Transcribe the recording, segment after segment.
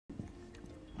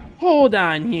Hold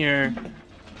on here.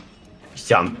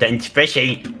 Something's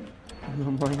fishy.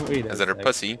 I'm like, wait a Is that her sec.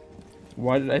 pussy?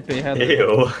 Why did I pay Heather?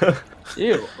 Ew.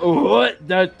 Ew. What?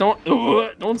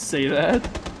 Don't say that.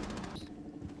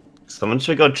 Someone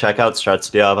should go check out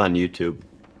Strutstiov on YouTube.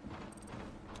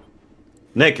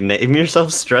 Nick, name yourself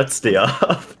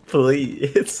Strutstiov,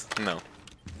 please. No.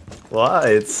 Why?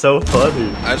 It's so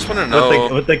funny. I just want to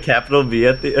know. With the capital V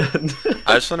at the end.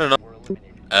 I just want to know.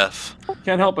 F.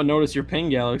 Can't help but notice your ping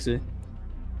galaxy.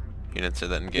 You didn't say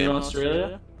that in In game.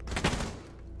 Australia?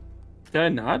 Did I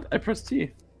not? I pressed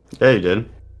T. Yeah, you did.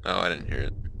 Oh, I didn't hear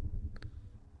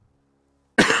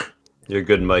it. You're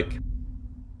good, Mike.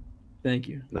 Thank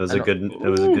you. That was a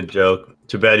good joke.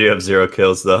 Too bad you have 0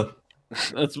 kills though.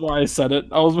 That's why I said it.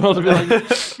 I was about to be like, you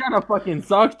kind of fucking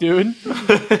suck, dude.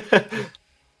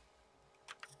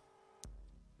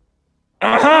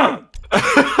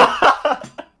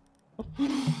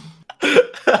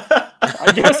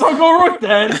 I guess I'll go rook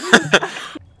then.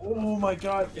 Oh my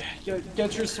god.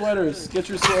 Get your sweaters. Get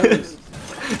your sweaters.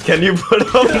 Can you put them?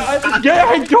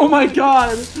 Oh my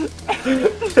god.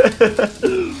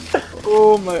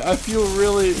 Oh my, I feel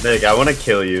really... Nick, I want to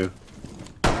kill you.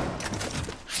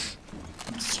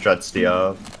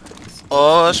 Strutstiov.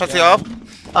 Oh, shut you off.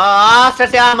 Ah,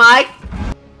 Strutstiov, Mike.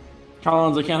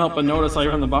 Collins, I can't help but notice how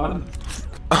you're on the bottom.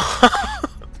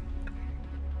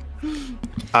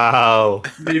 Ow.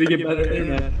 Maybe get better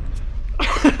internet.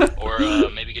 Or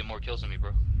maybe get more kills than me,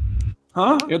 bro.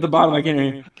 Huh? You're at the bottom, I can't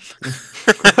hear you.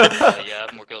 Yeah, I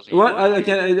have more kills than you. What? I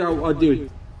can't, dude.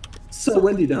 It's so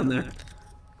windy down there.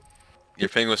 Your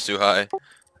ping was too high.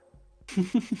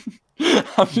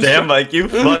 Damn, Mike, you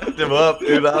fucked him up,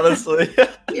 dude, honestly.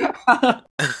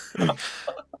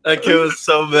 That kid was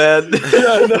so mad. Yeah,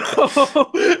 I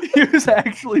know. He was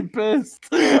actually pissed.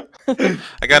 I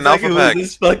got an alpha pack.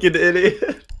 This fucking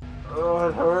idiot. Oh,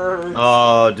 it hurts.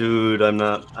 Oh, dude,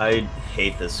 I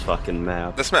hate this fucking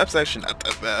map. This map's actually not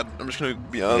that bad. I'm just gonna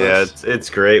be honest. Yeah, it's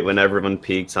great when everyone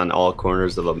peeks on all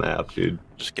corners of the map, dude.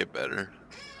 Just get better.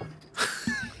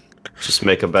 Just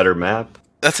make a better map.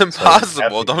 That's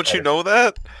impossible. Don't you know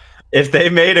that? If they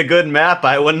made a good map,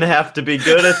 I wouldn't have to be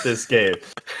good at this game.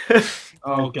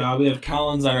 Oh god, we have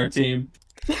Collins on our team.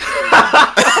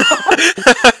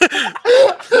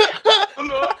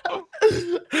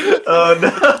 Oh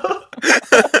no.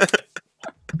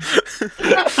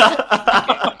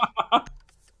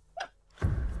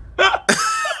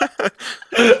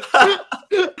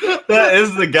 That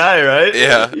is the guy, right?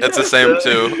 Yeah, it's the same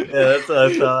too. Yeah, that's what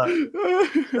I thought.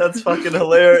 That's fucking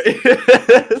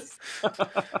hilarious.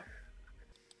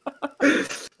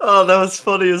 Oh, that was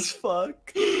funny as fuck.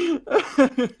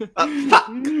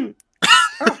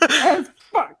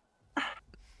 Fuck.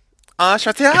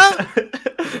 Shut you up.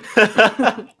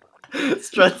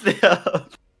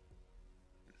 Strutstiov.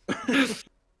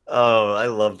 Oh, I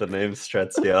love the name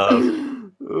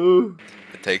Strutstiov. Ooh.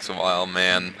 It takes a while,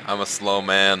 man. I'm a slow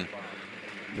man.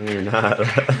 No, you're not.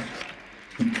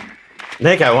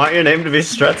 Nick, I want your name to be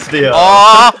Strutstiov.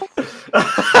 Aww!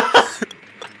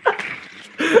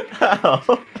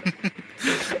 Ow.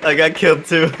 I got killed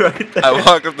too right there. I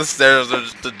walk up the stairs,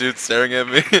 there's just a dude staring at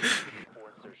me.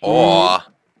 Aww.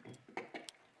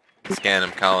 Scan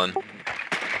him, Colin.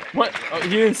 What? Oh, he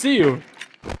didn't see you.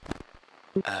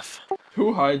 F.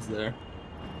 Who hides there?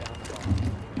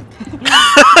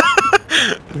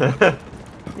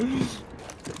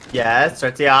 Yeah,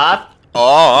 Strutstiov.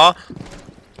 Aww.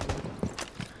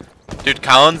 Dude,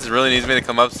 Collins really needs me to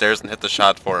come upstairs and hit the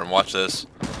shot for him. Watch this.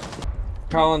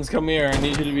 Collins, come here. I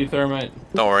need you to be thermite.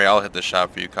 Don't worry, I'll hit the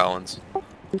shot for you, Collins.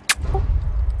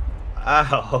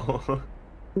 Ow.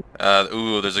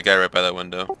 Ooh, there's a guy right by that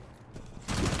window.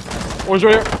 One's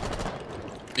right here.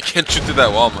 You can't shoot through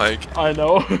that wall, Mike. I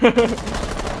know.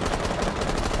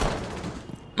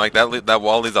 Mike, that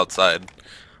wall leads outside.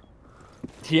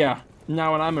 Yeah,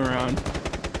 not when I'm around.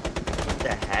 What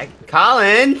the heck?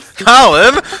 Colin!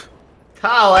 Colin!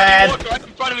 Colin! Walked right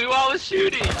in front of me while I was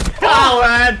shooting.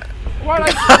 Colin! What? What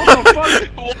the fuck?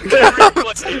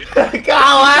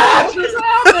 Colin! What just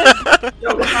happened? Yo,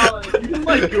 Colin, you just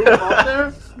like goof up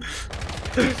there?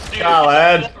 Dude,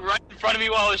 Colin! walked right in front of me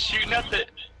while I was shooting at the...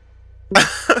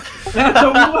 At the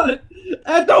what?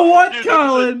 At the what, Dude,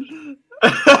 Colin?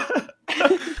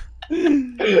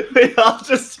 We all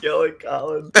just yell at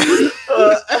Colin.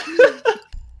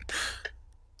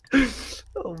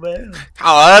 Oh man.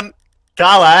 Colin!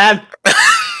 Colin!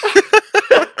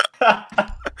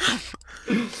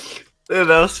 Dude,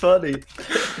 that was funny.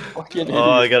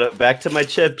 Oh, I got it. Back to my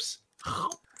chips.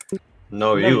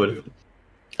 No, you would.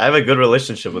 I have a good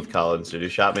relationship with Collins, dude. He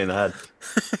shot me in the head.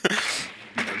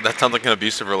 That sounds like an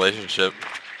abusive relationship.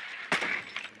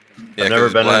 Yeah, I've 'cause never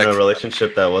he's been black. in a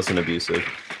relationship that wasn't abusive.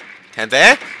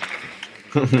 Gente?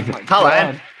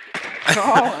 Colin!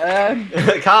 Colin!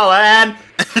 Colin!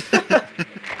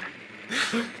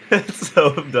 It's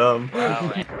so dumb.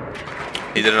 Wow.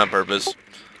 He did it on purpose.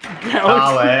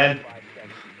 Colin!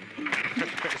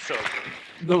 So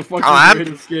The fucking Colin? Great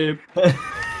Escape.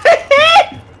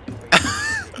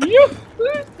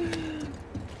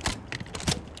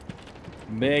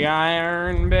 Big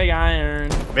iron, big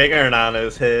iron. Big iron on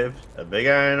his hip. A big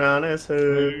iron on his hip.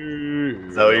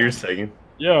 Is that what you're singing?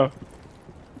 Yeah.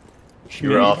 You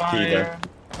were off key there.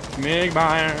 Big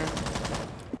iron.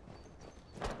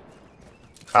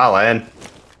 Colin.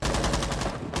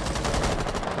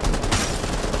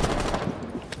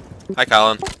 Hi,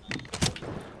 Colin.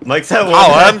 Mike's at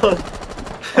Colin. one.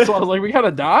 That's why I was like, we got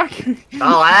a doc?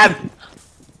 Colin.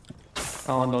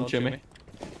 Colin, don't chew me.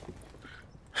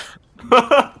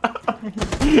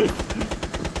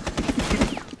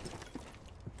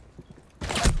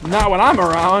 Not when I'm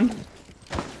around.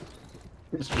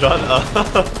 Shut up.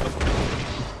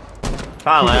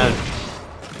 Colin.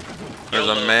 There's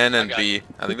a man in B.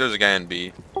 I think there's a guy in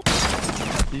B.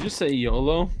 Did you just say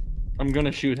YOLO? I'm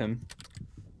gonna shoot him.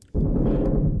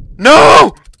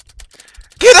 No!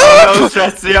 Get up! Don't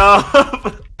stress you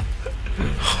up.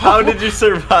 How did you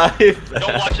survive that?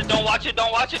 don't watch it. Don't watch it.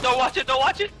 Don't watch it. Don't watch it. Don't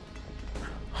watch it.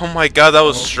 Oh my god, that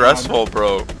was Oh, stressful,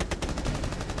 bro.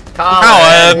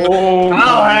 Colin. Oh,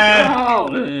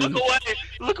 Colin. Look away.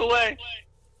 Look away.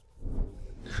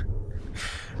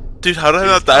 Dude, how did I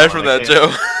not die from that,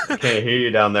 Joe? I can't hear you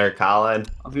down there, Colin.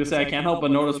 I was gonna say, I can't help but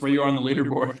notice where you are on the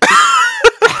leaderboard.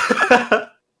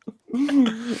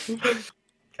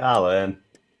 Colin.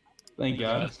 Thank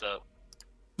God. Messed up.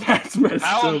 That's messed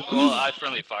How? up. Well, I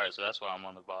friendly fire, so that's why I'm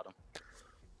on the bottom.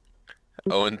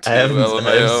 0 and 2, I have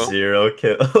LMAO. 0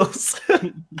 kills.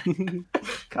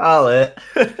 Colin.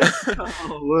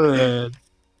 Colin.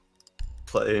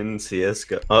 Playing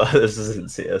CSGO. Oh, this isn't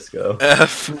CSGO.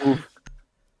 F.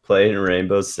 Playing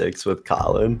Rainbow Six with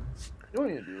Colin. You don't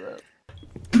need to do that.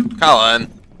 Colin.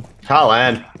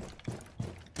 Colin.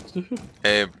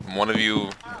 Hey, one of you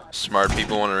smart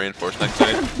people want to reinforce next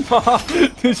time?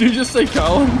 Did you just say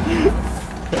Colin?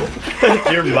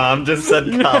 Your mom just said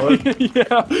Colin.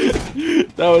 Yeah.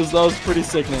 That was pretty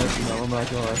sick nasty, though, I'm not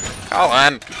gonna lie.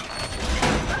 Colin.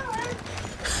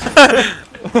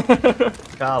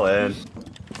 Colin.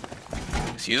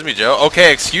 Excuse me, Joe.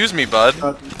 Okay, excuse me, bud.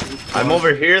 I'm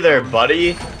over here there,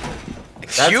 buddy.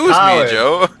 Excuse me, Colin.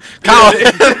 Joe.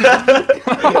 Colin.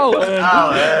 Colin.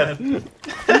 Colin.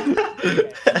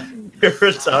 You're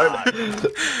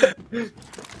retarded.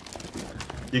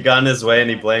 You got in his way and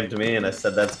he blamed me and I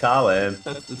said that's Colin.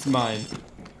 It's mine.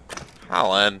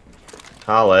 Colin.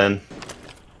 Colin.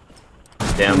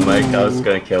 Damn, Mike, I was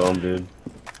gonna kill him, dude.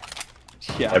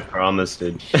 I Yeah. promised,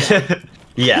 dude.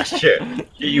 Yeah, sure.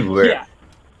 You were. Yeah.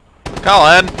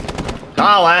 Colin.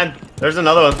 Colin! There's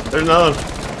another one. There's another one.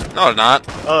 No, it's not.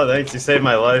 Oh, thanks. You saved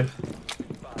my life.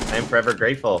 I am forever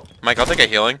grateful. Mike, I'll take a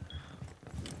healing.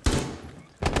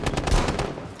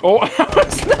 Oh,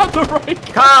 that's not the right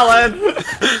Colin!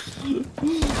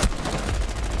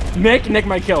 Nick,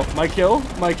 my kill. My kill.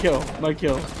 My kill. My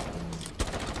kill.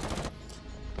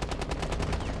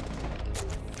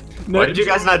 Why did you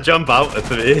guys not jump out with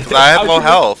me? 'Cause I had low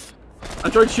health. I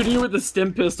tried shooting you with the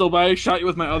stim pistol, but I shot you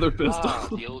with my other pistol. Ah,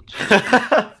 the old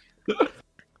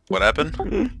What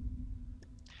happened?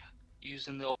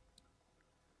 using the old.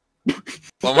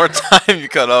 One more time, you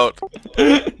cut out.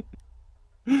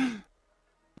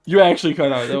 You actually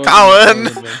cut out. That was- Colin!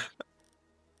 that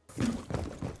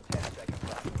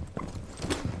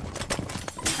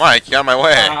was Mike, you got my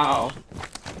way. Wow.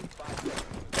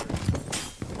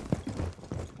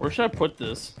 Where should I put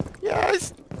this?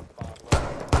 Yes.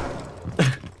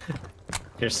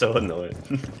 You're so annoying.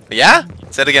 Yeah?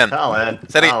 Say it again. Colin.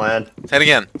 Say it, Colin. say it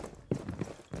again.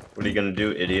 What are you gonna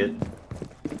do, idiot?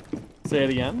 Say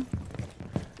it again.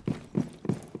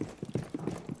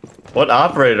 What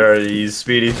operator are you, you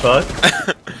speedy fuck?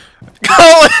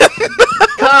 Colin!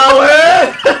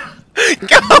 Colin!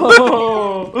 Colin!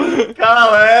 Oh.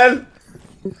 Colin!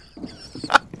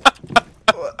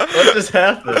 What just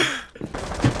happened?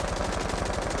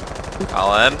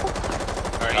 Colin?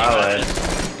 Alright, Colin.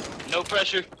 no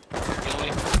pressure. Really?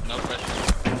 No pressure.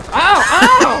 Ow!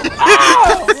 Ow!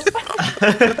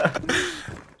 Ow!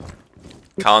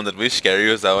 Colin, did we scare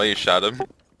you? Is that why you shot him?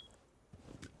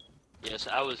 Yes,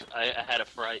 I had a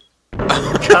fright.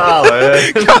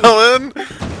 Colin! Colin!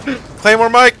 Claymore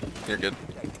Mike! You're good.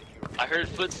 I heard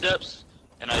footsteps,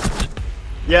 and I.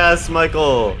 Yes,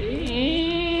 Michael!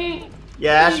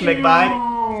 Yes, McBite?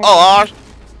 Oh,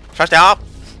 shut up!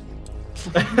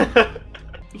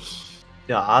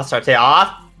 Yeah, start it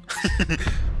off.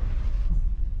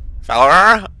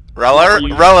 Fowler,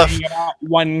 Relif,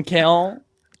 One kill.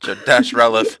 dash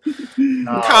Relif.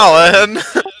 Oh. Colin,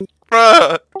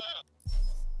 bruh.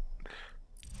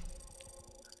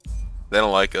 They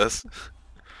don't like us.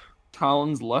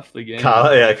 Colin's left the game.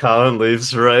 Colin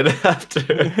leaves right after.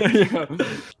 Yeah.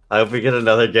 I hope we get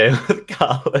another game with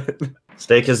Colin.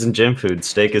 Steak isn't gym food.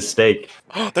 Steak is steak.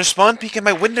 There's spawn peek in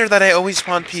my window that I always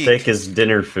spawn peek. Steak is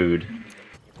dinner food.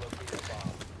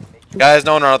 Guys,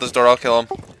 no one run out this door. I'll kill him.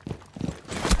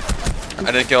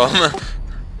 I didn't kill him.